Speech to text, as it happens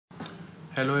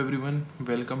Hello everyone,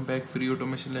 welcome back Free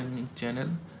Automation Learning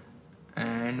channel,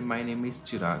 and my name is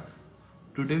Chirag.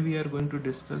 Today we are going to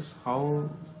discuss how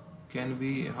can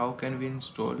we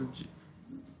install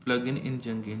plugin in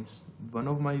Jenkins. One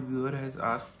of my viewer has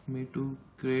asked me to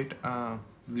create a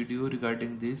video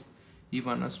regarding this. He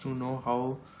wants us to know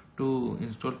how to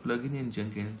install plugin in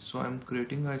Jenkins. So I'm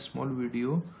creating a small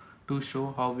video to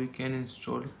show how we can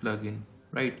install plugin,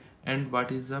 right? And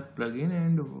what is the plugin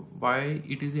and why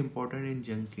it is important in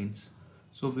Jenkins.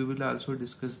 So we will also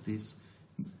discuss this.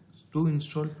 To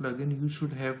install plugin, you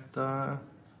should have the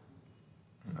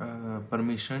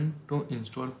permission to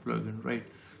install plugin, right?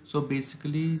 So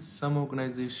basically some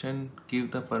organization give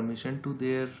the permission to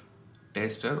their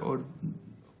tester,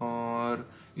 or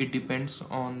it depends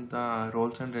on the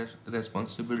roles and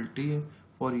responsibility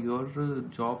for your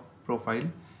job profile,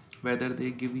 whether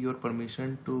they give your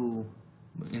permission to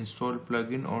install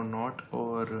plugin or not,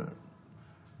 or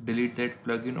delete that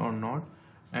plugin or not,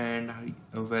 and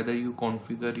whether you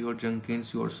configure your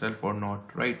Jenkins yourself or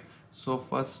not, right? So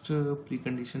first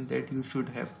precondition that you should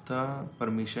have the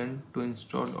permission to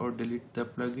install or delete the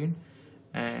plugin,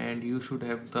 and you should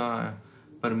have the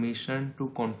permission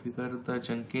to configure the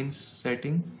Jenkins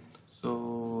setting.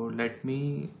 So let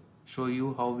me show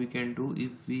you how we can do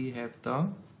if we have the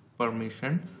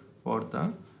permission for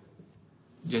the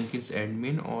Jenkins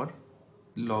admin or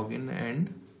login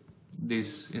and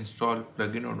this install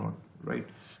plugin or not, right?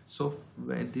 So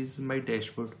when this is my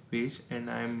dashboard page and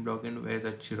I am logged in as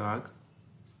a Chirag.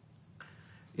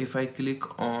 If I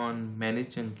click on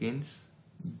manage Jenkins,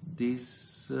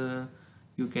 this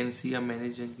you can see a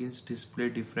manage Jenkins display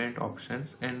different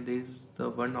options, and there is the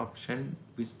one option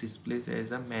which displays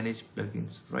as a manage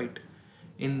plugins, right?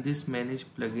 In this manage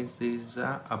plugins there is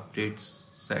a updates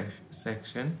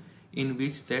section in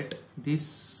which that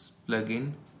this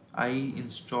plugin I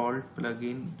installed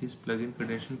this plugin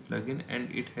credential plugin,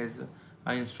 and it has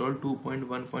I installed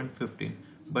 2.1.15,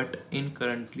 but in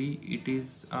currently it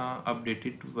is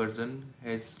updated version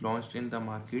has launched in the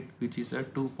market, which is a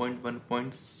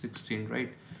 2.1.16,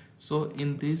 right? So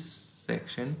in this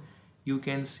section you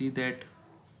can see that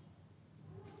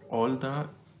all the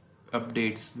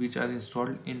updates which are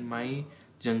installed in my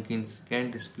Jenkins can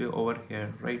display over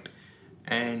here, right?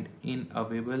 And in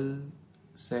available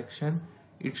section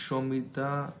it show me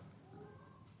the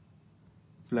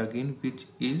plugin which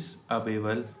is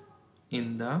available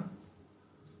in the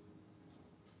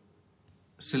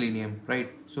Selenium,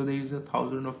 right? So there is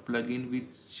 1,000 of plugin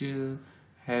which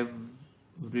have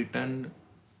written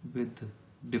with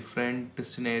different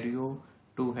scenario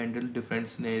to handle different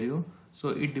scenario. So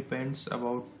it depends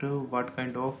about what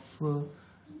kind of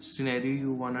scenario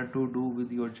you wanna to do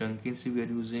with your Jenkins. If you are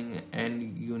using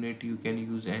n unit, you can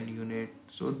use n unit.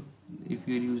 So if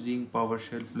you are using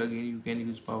PowerShell plugin, you can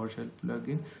use PowerShell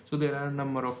plugin. So there are a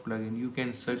number of plugin. You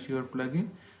can search your plugin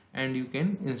and you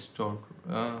can install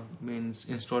means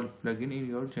install plugin in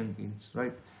your Jenkins,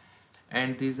 right?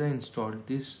 And these are installed.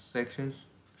 This section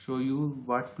show you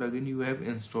what plugin you have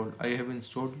installed. I have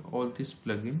installed all this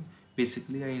plugin.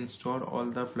 Basically I installed all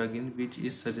the plugin which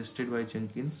is suggested by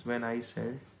Jenkins when I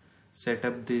set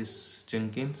up this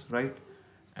Jenkins, right?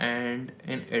 And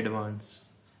in advance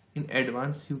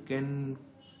you can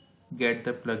get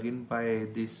the plugin by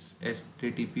this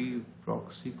HTTP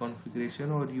proxy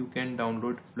configuration, or you can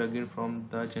download plugin from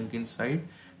the Jenkins site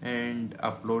and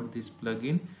upload this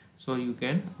plugin. So you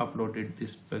can upload it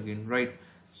this plugin, right?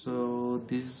 So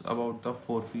this is about the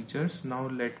 4 features. Now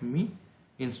let me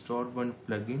install one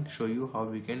plugin, show you how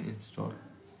we can install.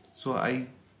 So I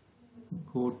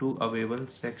go to available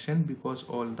section because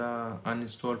all the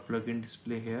uninstalled plugin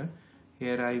display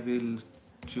here I will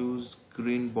choose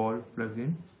green ball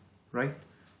plugin, right?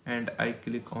 And I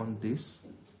click on this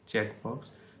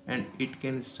checkbox, and it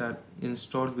can start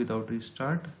install without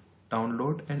restart,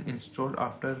 download and install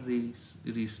after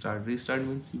restart. Restart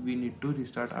means we need to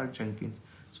restart our Jenkins.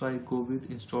 So I go with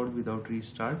install without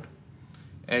restart.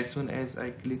 As soon as I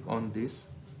click on this,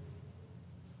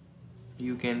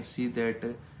 you can see that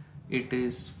it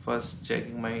is first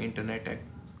checking my internet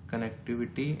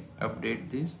connectivity, update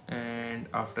this, and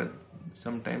after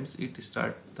sometimes it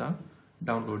start the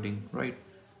downloading, right?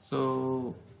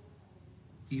 So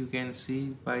you can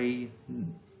see by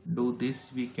do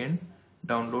this we can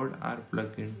download our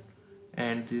plugin,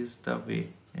 and this is the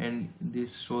way, and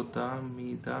this show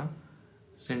me the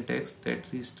syntax that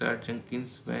restart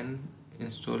Jenkins when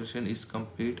installation is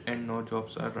complete and no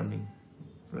jobs are running,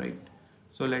 right?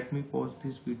 So let me pause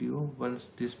this video once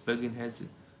this plugin has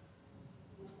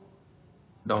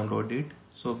downloaded,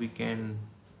 so we can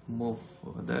move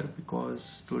further,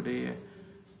 because today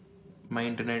my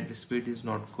internet speed is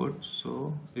not good,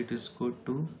 so it is good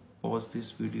to pause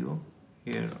this video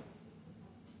here.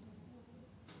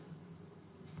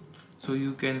 So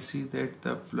you can see that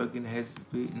the plugin has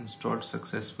been installed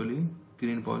successfully,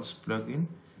 green balls plugin.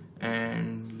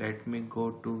 And let me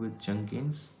go to with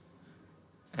Jenkins,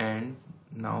 and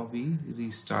now we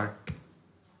restart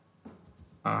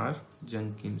our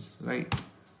Jenkins, right?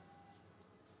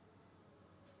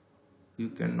 You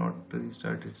cannot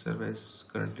restart itself as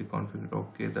currently configured.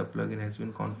 Okay, the plugin has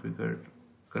been configured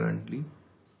currently,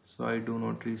 so I do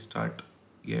not restart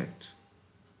yet.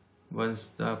 Once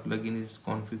the plugin is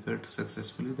configured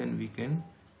successfully, then we can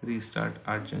restart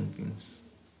our Jenkins.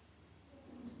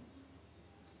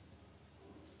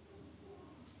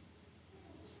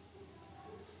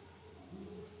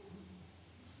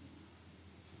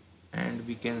 And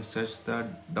we can search the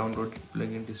downloaded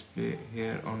plugin display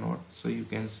here or not. So you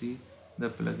can see the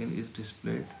plugin is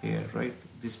displayed here, right?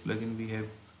 This plugin we have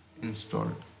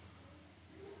installed,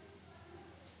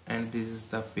 and this is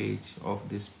the page of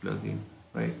this plugin,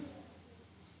 right,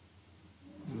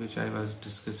 which I was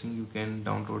discussing. You can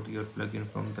download your plugin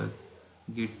from the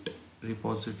Git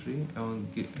repository or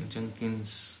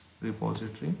Jenkins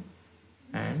repository,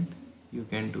 and you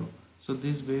can do so.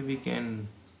 This way we can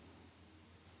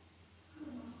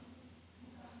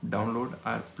download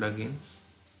our plugins.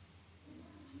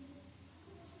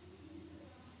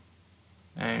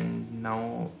 And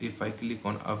now if I click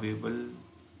on available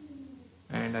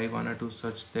and I wanted to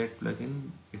search that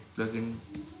plugin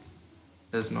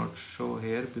does not show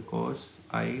here because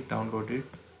I downloaded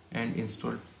and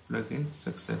installed plugin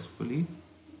successfully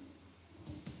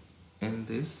in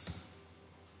this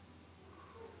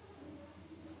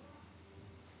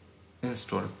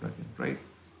install plugin, right?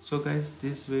 So guys,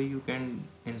 this way you can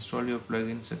install your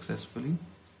plugin successfully.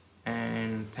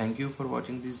 And thank you for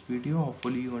watching this video.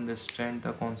 Hopefully you understand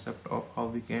the concept of how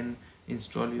we can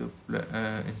install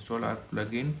our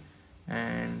plugin.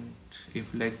 And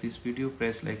if you like this video,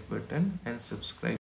 press like button and subscribe.